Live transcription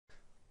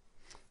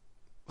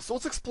So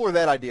let's explore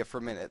that idea for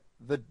a minute.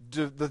 The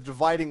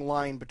dividing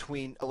line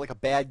between like a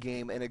bad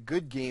game and a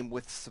good game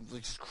with some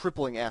just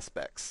crippling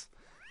aspects.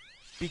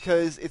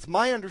 Because it's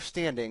my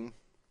understanding,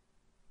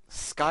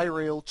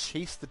 Skyrail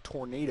Chase the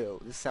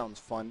Tornado. This sounds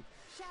fun.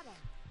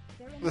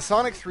 The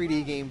Sonic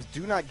 3D games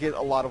do not get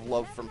a lot of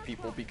love from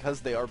people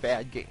because they are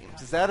bad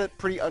games. Is that a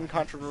pretty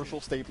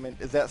uncontroversial statement?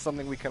 Is that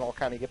something we can all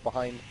kind of get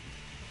behind?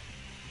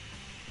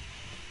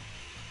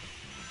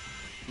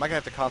 Am I gonna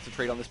have to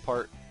concentrate on this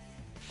part?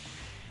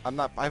 I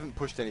haven't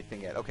pushed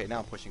anything yet. Okay, now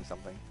I'm pushing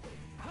something.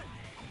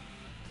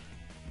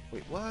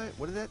 Wait, what?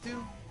 What did that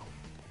do?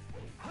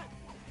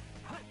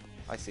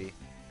 I see.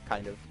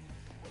 Kind of.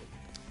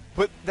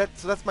 But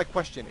so that's my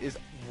question, is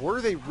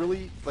were they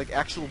really like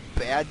actual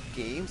bad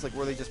games? Like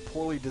were they just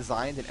poorly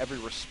designed in every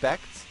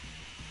respect?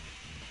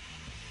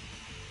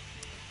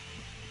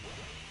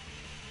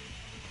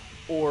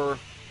 Or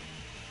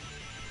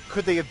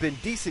could they have been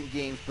decent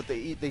games, but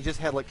they just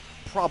had like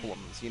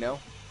problems, you know?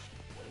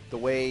 The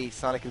way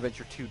Sonic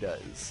Adventure 2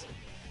 does.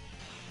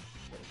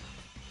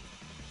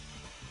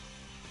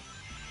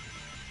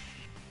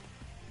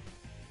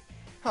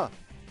 Huh.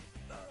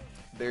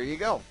 There you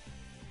go.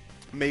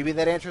 Maybe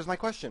that answers my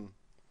question.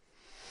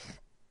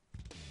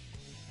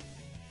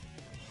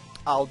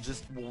 We'll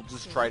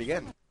just try it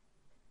again.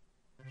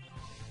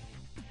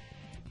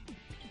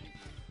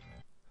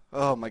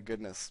 Oh my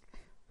goodness.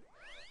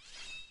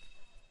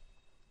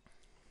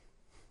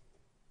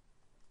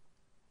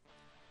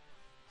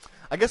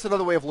 I guess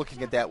another way of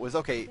looking at that was,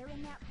 okay,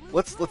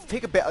 let's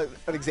take an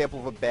example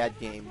of a bad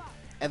game,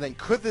 and then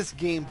could this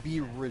game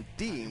be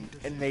redeemed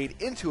and made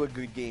into a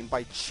good game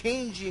by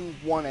changing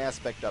one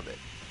aspect of it?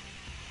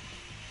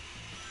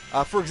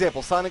 For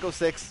example, Sonic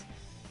 06,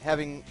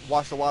 having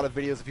watched a lot of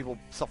videos of people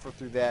suffer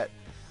through that,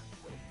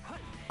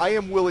 I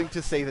am willing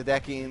to say that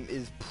that game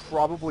is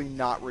probably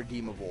not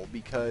redeemable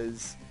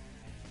because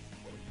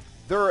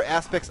there are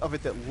aspects of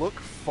it that look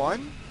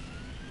fun,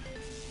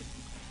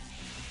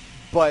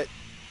 but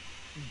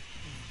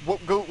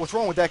what's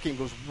wrong with that game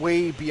goes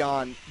way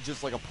beyond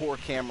just like a poor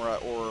camera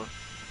or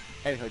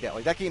anything like that.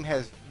 Like that game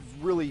has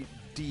really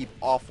deep,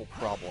 awful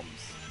problems.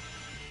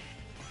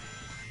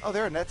 Oh,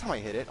 there, and that's how I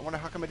hit it. I wonder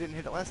how come I didn't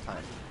hit it last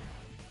time.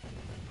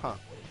 Huh.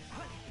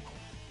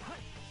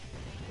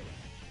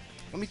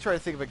 Let me try to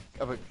think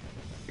of an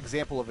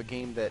example of a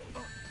game that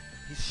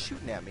he's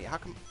shooting at me. How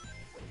come?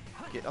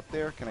 Get up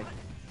there? Can I?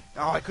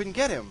 Oh, I couldn't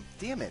get him.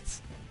 Damn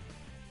it!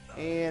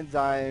 And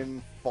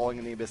I'm falling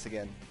in the abyss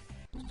again.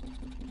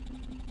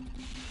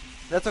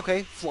 That's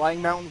okay.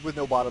 Flying mountains with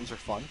no bottoms are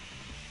fun.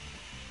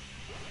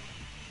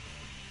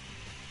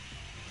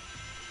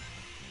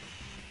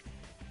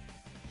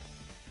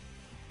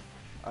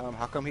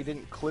 How come he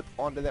didn't clip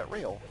onto that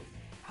rail?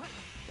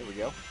 There we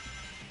go.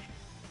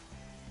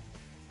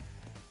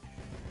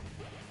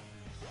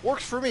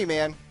 Works for me,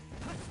 man.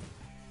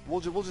 We'll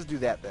just do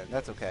that then.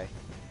 That's okay.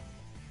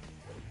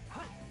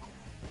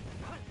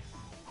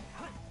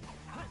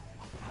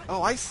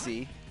 Oh, I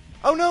see.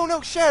 Oh,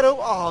 no, Shadow!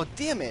 Oh,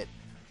 damn it!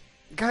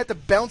 You kind of have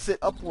to bounce it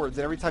upwards,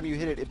 and every time you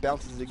hit it, it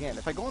bounces it again.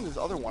 If I go on this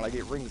other one, I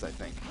get rings, I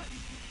think.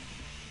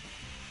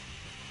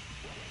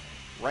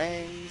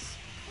 Rings.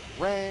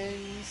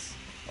 Rings.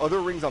 Oh, there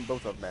are rings on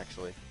both of them,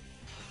 actually.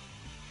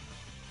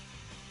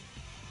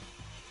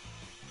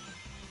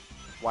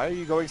 Why are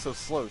you going so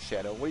slow,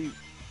 Shadow? What are you...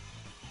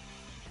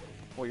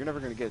 Well, you're never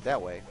going to get it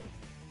that way.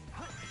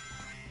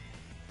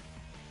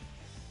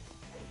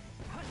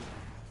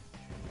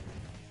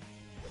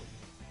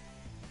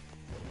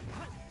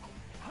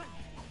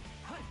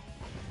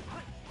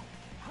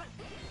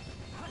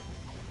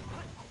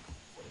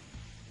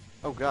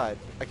 Oh god,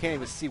 I can't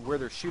even see where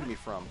they're shooting me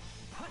from.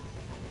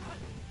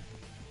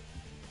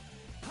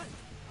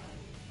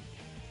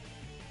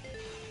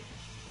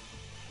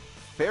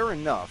 Fair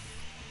enough.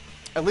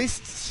 At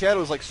least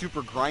Shadow's like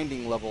super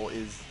grinding level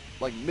is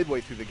like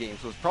midway through the game,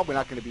 so it's probably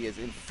not going to be as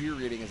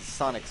infuriating as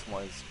Sonic's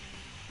was,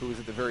 who was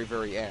at the very,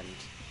 very end.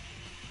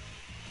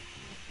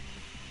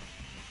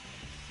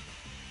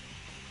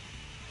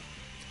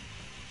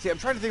 See, I'm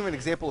trying to think of an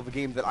example of a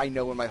game that I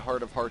know in my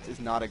heart of hearts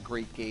is not a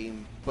great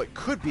game, but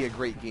could be a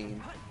great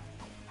game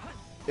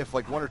if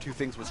like one or two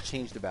things was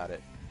changed about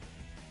it.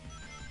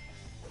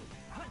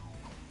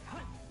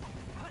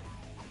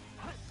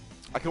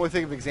 I can only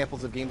think of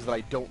examples of games that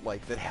I don't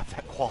like that have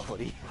that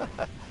quality.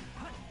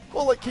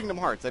 Well, like Kingdom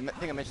Hearts. I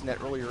think I mentioned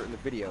that earlier in the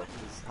video.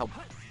 How...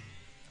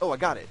 Oh, I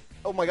got it.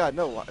 Oh my god,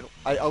 no.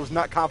 I was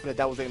not confident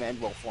that was going to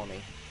end well for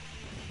me.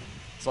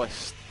 So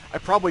I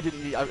probably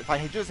didn't need... If I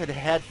had just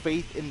had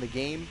faith in the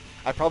game,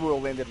 I probably would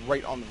have landed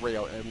right on the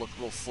rail and it looked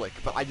real slick.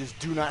 But I just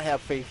do not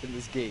have faith in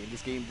this game.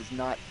 This game does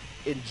not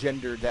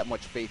engender that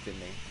much faith in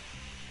me.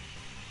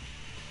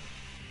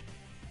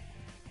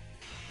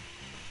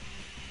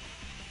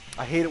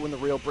 I hate it when the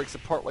rail breaks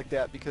apart like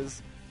that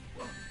because,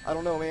 I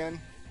don't know,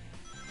 man.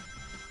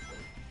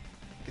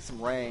 Get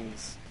some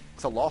rings.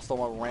 Because I lost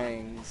all my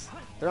rings.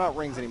 They're not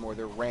rings anymore,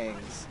 they're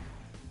rings.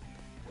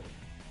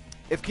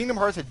 If Kingdom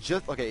Hearts had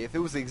just, okay, if it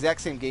was the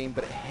exact same game,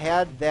 but it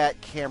had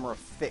that camera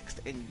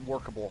fixed and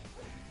workable,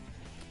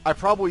 I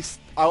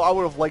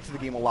would have liked the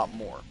game a lot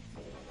more.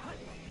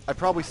 I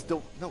probably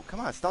still... No, come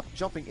on, stop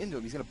jumping into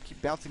him. He's going to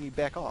keep bouncing me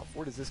back off.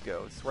 Where does this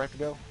go? Is this where I have to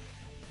go?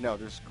 No,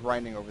 there's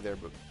grinding over there,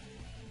 but...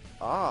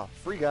 Ah,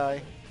 free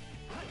guy.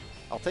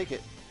 I'll take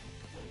it.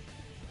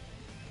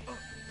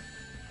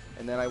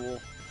 And then I will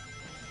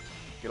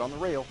get on the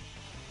rail.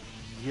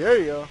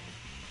 Yeah!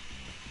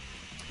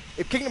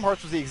 If Kingdom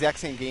Hearts was the exact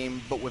same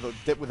game, but with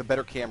a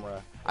better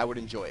camera, I would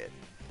enjoy it.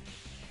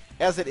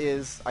 As it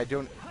is, I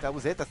don't... That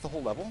was it? That's the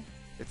whole level?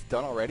 It's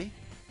done already?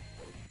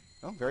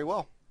 Oh, very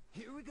well.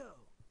 Here we go.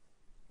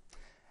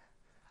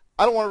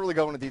 I don't want to really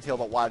go into detail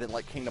about why I didn't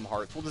like Kingdom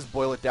Hearts. We'll just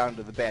boil it down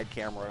to the bad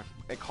camera.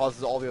 It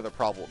causes all the other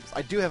problems.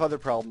 I do have other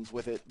problems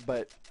with it,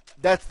 but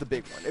that's the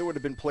big one. It would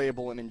have been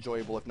playable and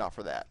enjoyable if not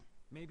for that.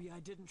 Maybe I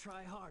didn't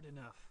try hard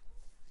enough.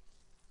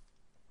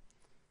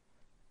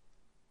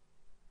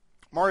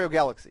 Mario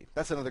Galaxy.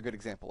 That's another good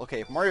example.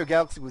 Okay, if Mario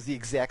Galaxy was the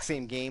exact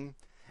same game,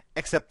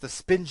 except the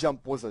spin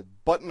jump was a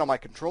button on my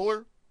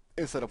controller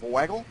instead of a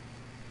waggle,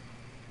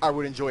 I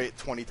would enjoy it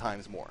 20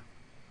 times more.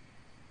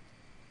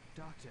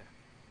 Doctor,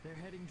 they're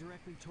heading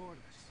directly toward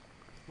us.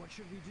 What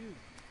should we do?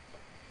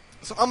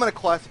 So I'm going to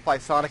classify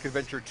Sonic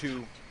Adventure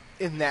 2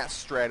 in that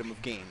stratum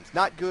of games.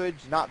 Not good,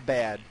 not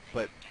bad,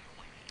 but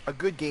a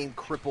good game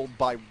crippled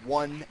by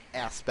one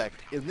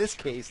aspect. In this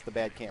case, the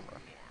bad camera.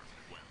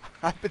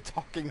 I've been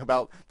talking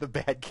about the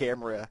bad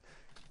camera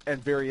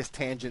and various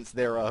tangents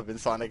thereof in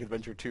Sonic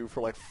Adventure 2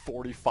 for like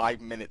 45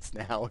 minutes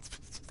now. It's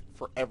been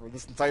forever,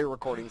 this entire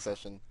recording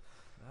session.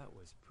 That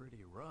was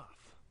pretty rough.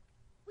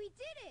 We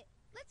did it!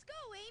 Let's go,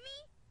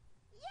 Amy!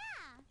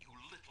 Yeah! You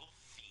little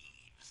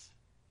thieves.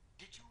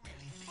 Did you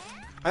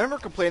really... I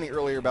remember complaining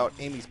earlier about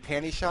Amy's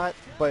panty shot,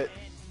 but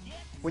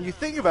when you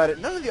think about it,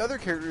 none of the other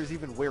characters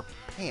even wear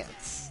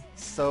pants.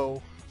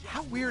 So,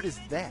 how weird is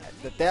that?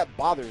 That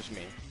bothers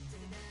me.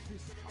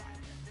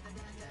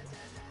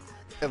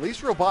 At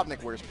least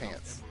Robotnik wears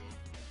pants.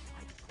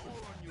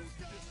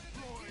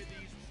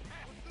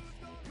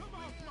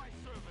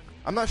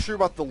 I'm not sure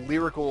about the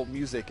lyrical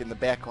music in the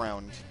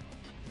background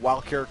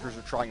while characters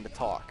are trying to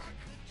talk.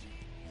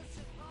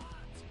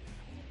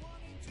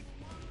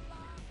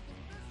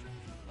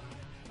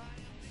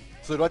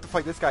 So do I have to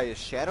fight this guy as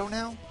Shadow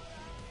now?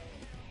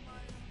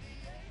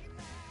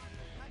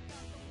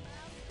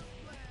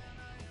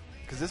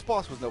 Because this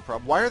boss was no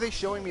problem. Why are they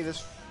showing me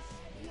this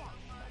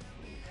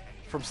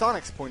from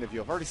Sonic's point of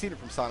view? I've already seen it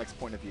from Sonic's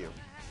point of view.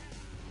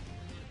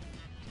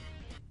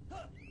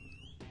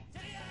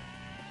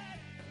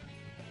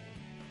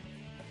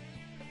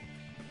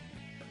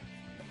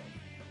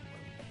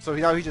 So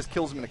now he just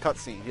kills him in a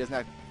cutscene. He doesn't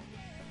have...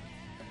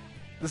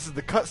 This is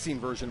the cutscene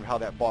version of how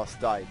that boss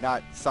died.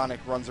 Not Sonic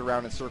runs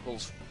around in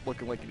circles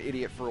looking like an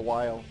idiot for a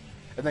while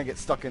and then gets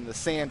stuck in the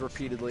sand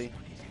repeatedly.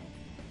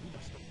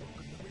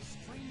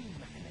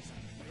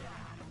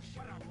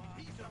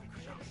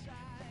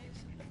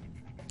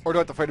 Or do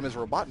I have to fight him as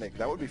Robotnik?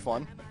 That would be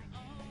fun.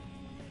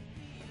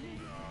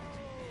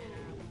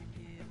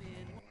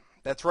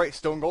 That's right,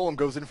 Stone Golem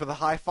goes in for the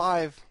high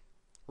five.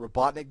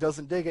 Robotnik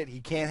doesn't dig it. He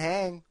can't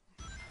hang.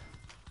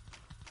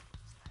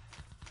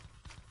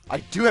 I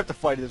do have to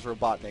fight it as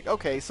Robotnik.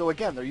 Okay, so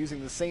again, they're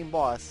using the same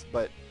boss,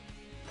 but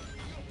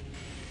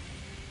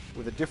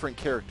with a different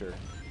character.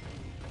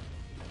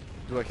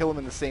 Do I kill him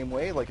in the same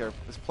way? Like,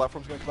 this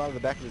platform's going to come out of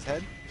the back of his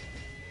head?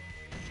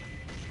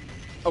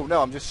 Oh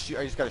no, I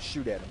just gotta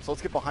shoot at him. So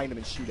let's get behind him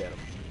and shoot at him.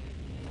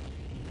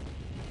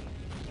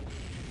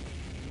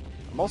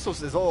 I'm also...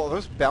 Are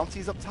those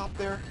bouncies up top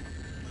there?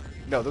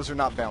 No, those are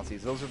not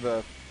bouncies. Those are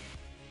the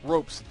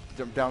ropes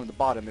down at the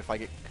bottom if I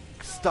get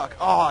stuck.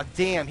 Aw, oh,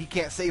 damn, he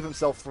can't save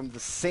himself from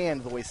the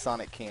sand the way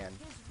Sonic can.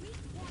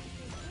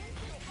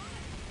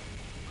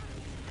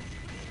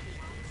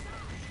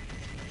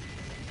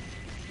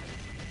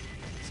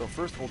 So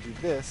first we'll do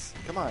this.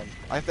 Come on.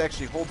 I have to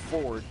actually hold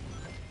forward.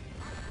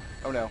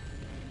 Oh no.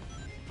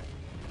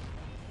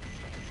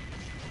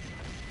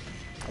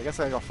 I guess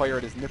I gotta fire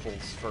at his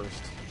nipples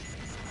first.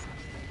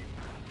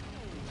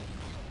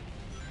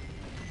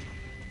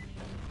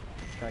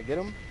 Can I get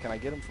him? Can I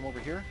get him from over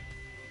here?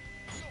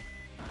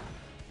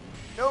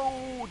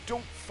 No!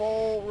 Don't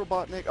fall,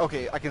 Robotnik.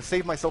 Okay, I can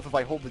save myself if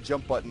I hold the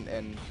jump button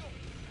and...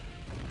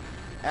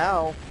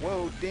 Ow!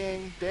 Whoa,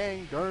 ding,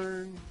 dang,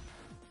 darn.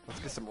 Let's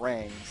get some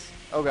rings.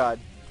 Oh god.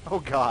 Oh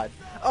god.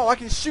 Oh, I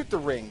can shoot the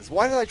rings!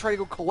 Why did I try to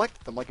go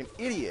collect them like an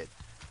idiot?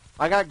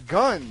 I got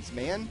guns,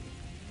 man!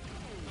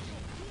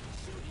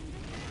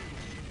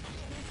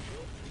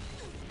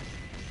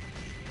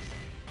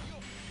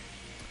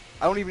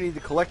 I don't even need to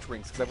collect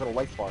rings because I've got a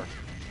life bar.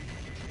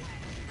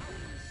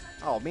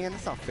 Oh man,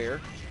 that's not fair.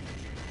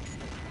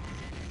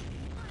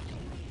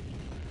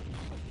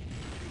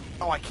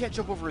 Oh, I can't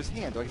jump over his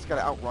hand. Do I just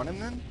gotta outrun him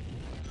then?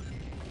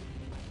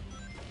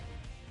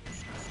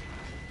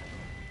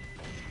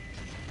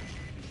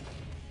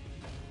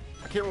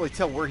 I can't really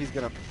tell where he's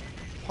gonna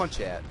punch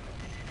at.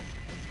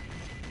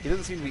 He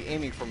doesn't seem to be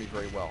aiming for me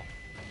very well.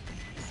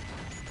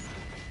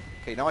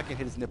 Okay, now I can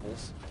hit his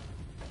nipples.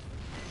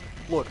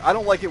 Look, I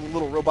don't like it when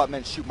little robot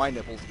men shoot my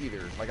nipples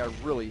either. Like, I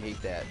really hate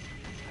that.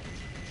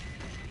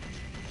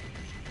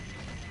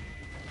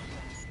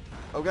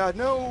 Oh god,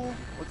 no!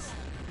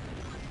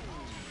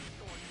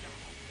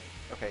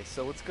 Okay,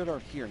 so let's go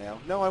down here now.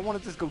 No, I wanted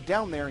to just go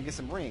down there and get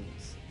some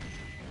rings.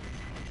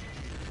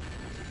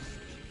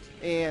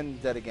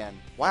 And dead again.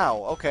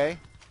 Wow, okay.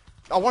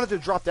 I wanted to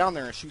drop down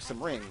there and shoot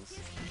some rings.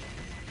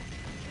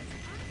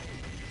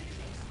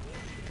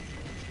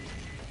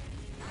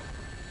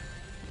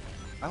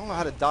 I don't know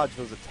how to dodge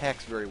those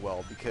attacks very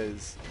well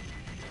because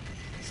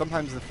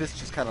sometimes the fists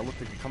just kind of look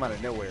like they come out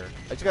of nowhere.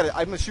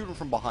 I'm gonna shoot him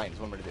from behind is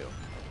what I'm gonna do.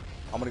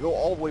 I'm gonna go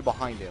all the way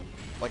behind him,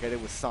 like I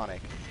did with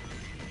Sonic.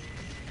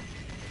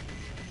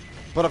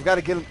 But I've got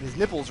to get him, his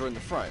nipples are in the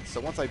front,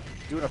 so once I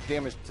do enough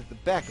damage to the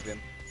back of him,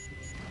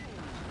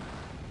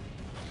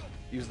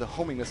 use the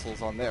homing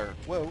missiles on there.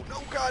 Whoa,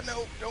 no, god,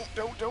 no,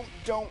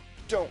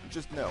 don't,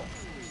 just no.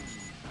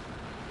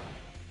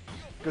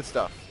 Good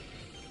stuff.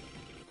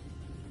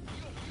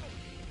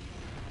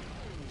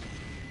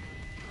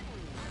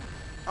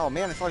 Oh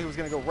man, I thought he was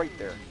going to go right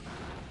there.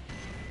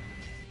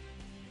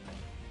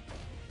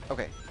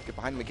 Okay, get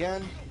behind him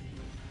again.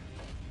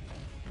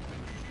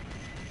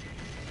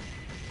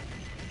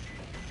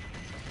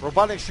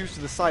 Robotnik shoots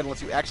to the side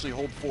unless you actually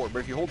hold forward, but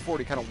if you hold forward,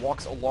 he kind of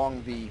walks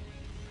along the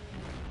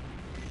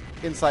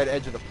inside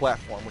edge of the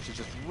platform, which is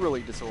just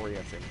really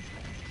disorienting.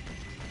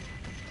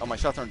 Oh, my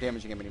shots aren't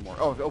damaging him anymore.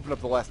 Oh, I've opened up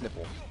the last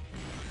nipple.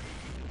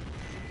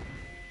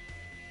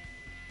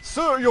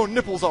 Sir, your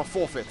nipples are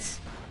forfeits.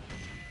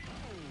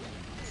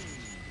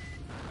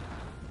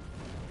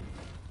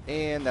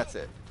 And that's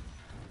it.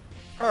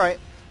 Alright.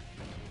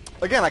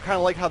 Again, I kind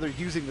of like how they're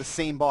using the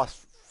same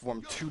boss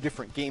from two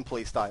different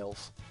gameplay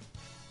styles.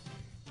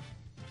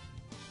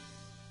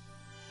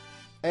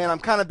 And I'm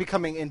kind of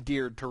becoming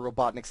endeared to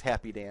Robotnik's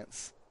happy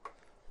dance.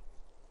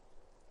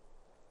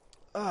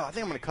 I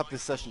think I'm going to cut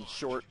this session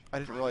short. I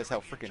didn't realize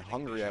how freaking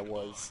hungry I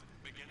was.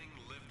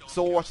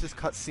 So we'll watch this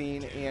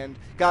cutscene, and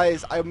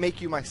guys, I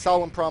make you my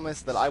solemn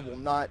promise that I will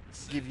not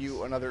give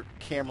you another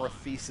camera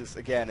thesis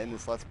again in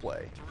this Let's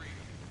Play.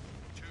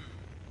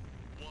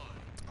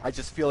 I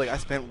just feel like I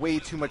spent way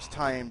too much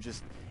time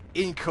just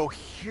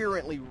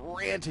incoherently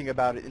ranting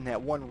about it in that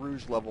one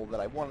Rouge level that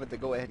I wanted to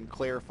go ahead and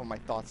clarify my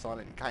thoughts on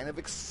it and kind of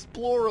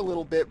explore a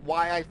little bit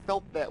why I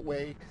felt that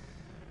way.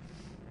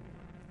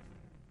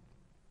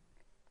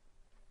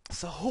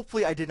 So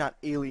hopefully I did not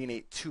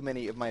alienate too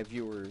many of my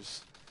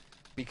viewers,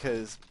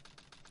 because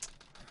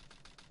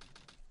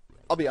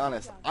I'll be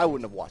honest, I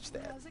wouldn't have watched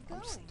that.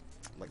 I'm just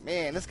like,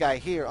 man, this guy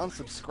here,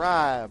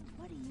 unsubscribe.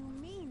 What do you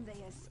mean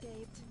they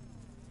escaped?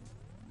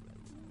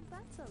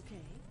 That's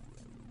okay.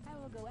 I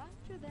will go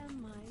after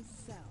them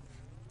myself.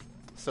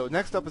 So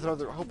next up is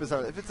another,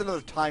 if it's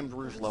another timed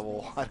Rouge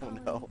level, I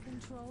don't know.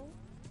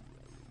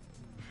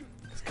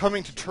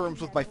 Coming to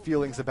terms with my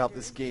feelings about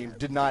this game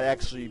does not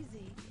actually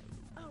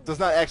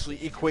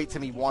equate to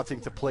me wanting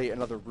to play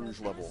another Rouge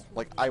level.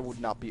 Like, I would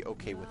not be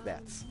okay with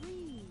that.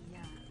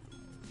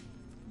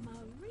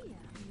 Maria,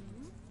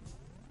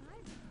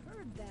 I've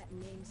heard that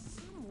name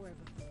somewhere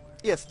before.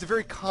 Yes, it's a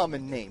very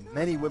common name.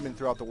 Many women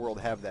throughout the world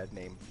have that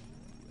name.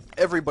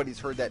 Everybody's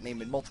heard that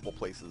name in multiple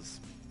places.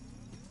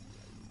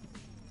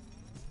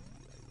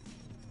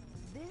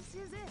 This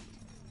is it.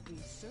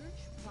 Research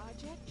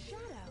Project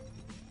Shadow,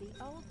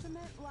 the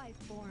ultimate life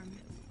form.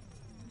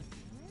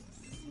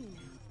 Let's see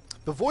now.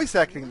 The voice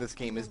acting in this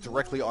game is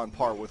directly on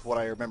par with what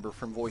I remember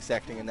from voice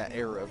acting in that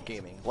era of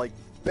gaming. Like,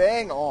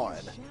 bang on.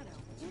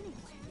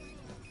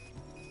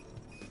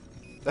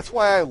 That's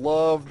why I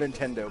love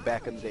Nintendo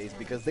back in the days,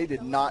 because they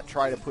did not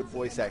try to put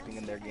voice acting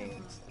in their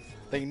games.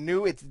 They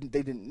knew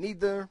they didn't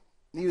need it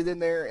in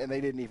there, and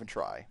they didn't even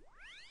try.